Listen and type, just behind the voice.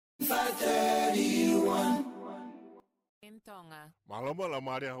531 in Tonga. Maloma la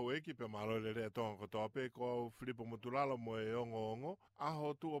maria hoeki pe malo le re tonga ko tope ko flipo mutulalo mo e ongo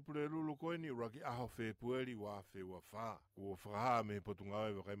aho tu opule lulu ko ni raki aho fe pueri wa fe wa fa ko fra me potunga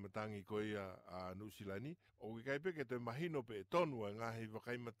e kai matangi ko ia a nusilani o kai pe ke te mahino pe tonu nga hi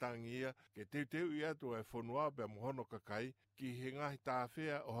kai matangi ia ke te ia to e fonua pe mohono kakai ki hinga ta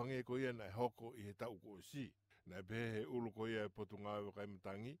fea o hange ko ia na hoko i ta uko si na be ulu ko ia potunga e kai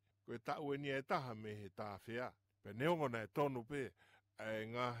matangi ko ta weni e taha me he ta fea. Pe neongo na e tonu pe, e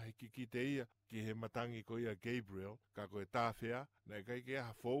ngā he ki te ia, ki he matangi ko ia Gabriel, ka koe tāwhea, na e kai ke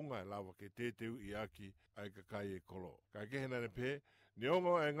aha whaunga e lawa ke tēteu i aki, ai ka kai e kolo. Ka ke hena ne pe,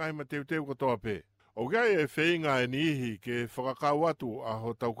 neongo e ngahi ma teu ko toa pe. O gai e whainga e nihi ke whakakau atu a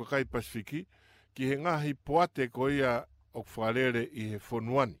ho tau kakai Pasifiki, ki he ngahi poate ko ia o whalere i he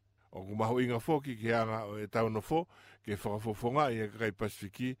whonuani. O kumaho inga foki ki anga o e tau no fo, ke whakafofonga i e kakai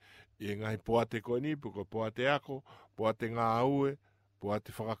Pasifiki, i ngai poate ko ni, puko poate ako, poate ngā aue,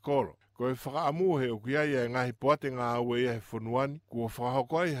 poate whakakoro. Ko e whakaamuhe o ki ai e ngahi poate ngā aue i he whunuani, kua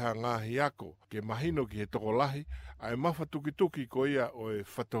whakahoko ai ha ngahi ako, ke mahino ki he tokolahi, ai mawha tuki ko ia o e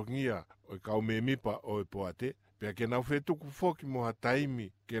whatongia o e kaume mipa o e poate, pia ke nau whetuku foki moha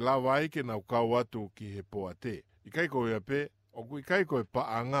taimi, ke lawa ai ke nau kau atu ki he poate. I kai ko ia pe, o kui kai ko e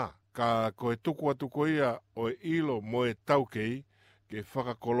paanga, ka ko e tuku atu ko ia o e ilo mo e taukei, ke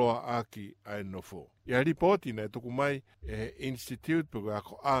whakakoloa aki ai nofo. Ia ripoti na e tuku mai e Institute puku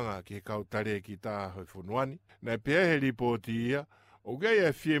ako anga ki he kautare ki tā hoi whunuani. Na e pia he ripoti ia, o gai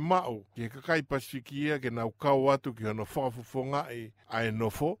e fie mao ki he kakai Pasifiki ia ke nau kau atu ki hono whakafufonga ai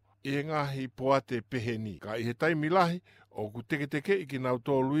nofo, i he ngahi poate peheni. Ka i he taimilahi, o ku teke i ki nau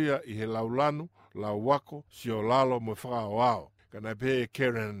tōluia i he laulanu, lau wako, si o lalo mo whakaoao. Kana pe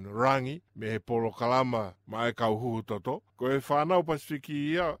Karen Rangi, me he polo kalama ma e kau huhu toto. Ko e whanau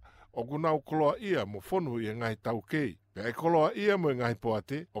Pasifiki ia, o kunau koloa ia mo whonu i ngai tau kei. Pe e koloa ia mo ngai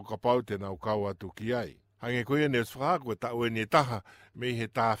poate, o ka pau te nau kau atu ki ai. Hange ko ia ne uswhako e tau e ni taha, me he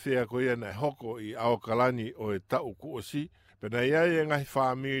tāwhea ko ia ne hoko i aokalani o e tau kuosi. Pena iai e ngai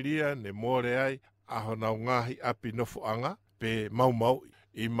whaamiria ne more ai, aho nau ngahi api nofo anga, pe mau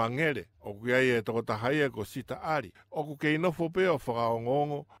i mangere, o kuiai e toko tahaia ko sita ari. O ku kei nofo pe o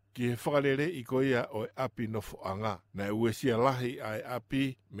whakaongongo, ki he whakalere i ko ia o e api nofo anga. Na e uesia lahi ai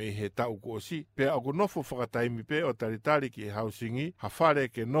api me he tau kuosi. Pea o ku nofo whakataimi pe o taritari ki he hausingi, hawhare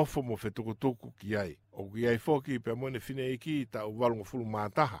ke nofo mo whetukutuku ki ai. O ki ai foki pe mwene fine iki ta uwalunga fulu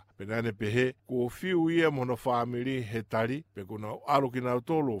mātaha. Pe nane pe he, ko fiu ia mono whaamiri he tari, pe kuna aro ki nau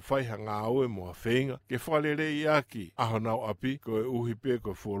tolo whaiha ngā oe mo ha whainga, ke whalere i aki aho nau api, ko e uhi pe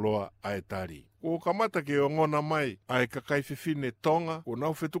ko fuoloa ai tari. Ko kamata ke o ngona mai, ai kakai whiwhine tonga, ko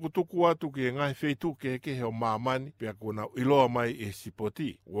nau whetukutuku atu ki e ngai wheitu ke he o māmani, pia ko nau iloa mai e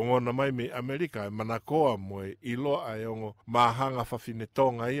sipoti. Ko ngona mai me Amerika e manakoa mo e iloa ai ongo mahanga whawhine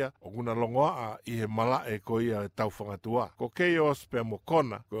tonga ia, o kuna longoa a i he mala e ko ia tau whangatua. Ko chaos pe mo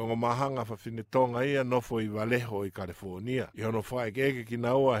kona, ko ongo mahanga whawhine tonga ia nofo i Vallejo i California. I hono whae ke ki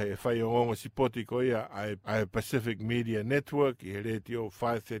naua he whai ongo sipoti ko ia ai Pacific Media Network, i he retio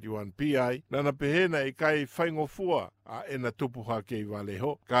 531 PI, nana pehena i kai whaingofua a ena tupuha ke i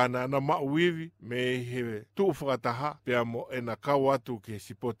Vallejo. Kāna ana mauiwi me he tūwhakataha pia mo ena kawatu ke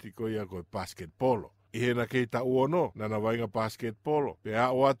sipoti ko ia koe basketbolo. I hena kei ta uono, nana wainga basketbolo. Pe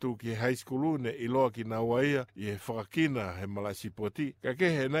a watu ki high schoolu ne iloa ki na waia i he whakakina he malasipoti. Ka ke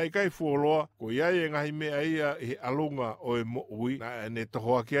he nai kai fuoloa, ko iai e ngahi mea ia i he alunga o e mo ui, na ne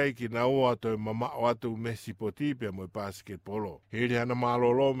tohoa ki ai ki na ua to e mama o atu me sipoti pe mo e basketbolo. Hiri hana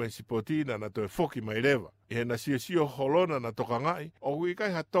malolo me sipoti na to e foki mai rewa. I he na sio holona na toka ngai, o kui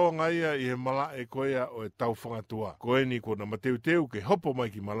kai hatonga ia i he malae koea o e tau whangatua. Koe ni ko na mateu ke hopo mai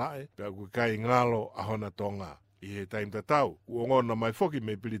ki malae, pia kui kai ngalo ahona tonga. I he taim tatau, uongona mai foki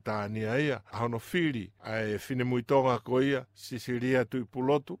me Britania ia, ahono whiri, ai fine muitonga ko ia, Sisiria tui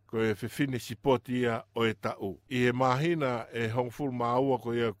pulotu, ko e whiwhine sipoti ia o e tau. I he mahina e hongful maua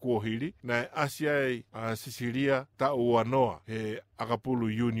ko ia kuohiri, na e asiai a Sisiria tau anoa, he Akapulu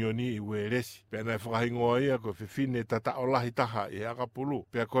Unioni i Weresi. Pea nai whakahingoa ia ko whiwhine tata o lahi taha i Akapulu.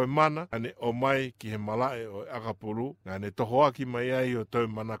 Pea koe mana, ane o mai ki he malae o Akapulu, na ane tohoaki mai ai o toi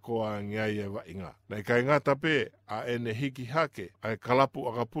manakoa ngai e wainga. Nai kai ngata pe, a ene hiki hake, a kalapu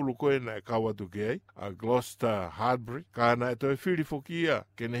a kapulu koe na e kawatu ke ai, a Gloucester Hardbury, ka na e toi whiri fokia,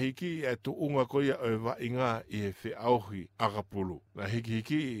 ke ne hiki e tu unga koia o e wa inga i he whi auhi a kapulu. Na hiki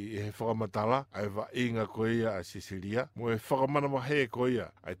i he whakamatala, a e wa inga koia a Sicilia, mo e whakamana mahe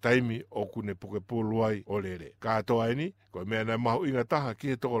koia, a taimi o kune puke puluai o lere. Ka atoa eni, ko mea na mahu inga taha ki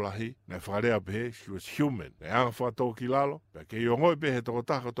he toko lahi, na whakarea pehe, she was human. Na anga whakatau ki lalo, pe ke iongoi pehe toko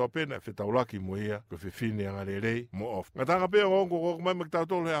taha katoa pena, e whetaulaki mo ia, ko whiwhine anga lerei, mo off. Nga tanga pea ngongo koko mai maktau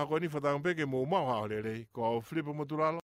tolu he ako ni whatanga peke mo umau hao lerei, ko au flipa mo turalo.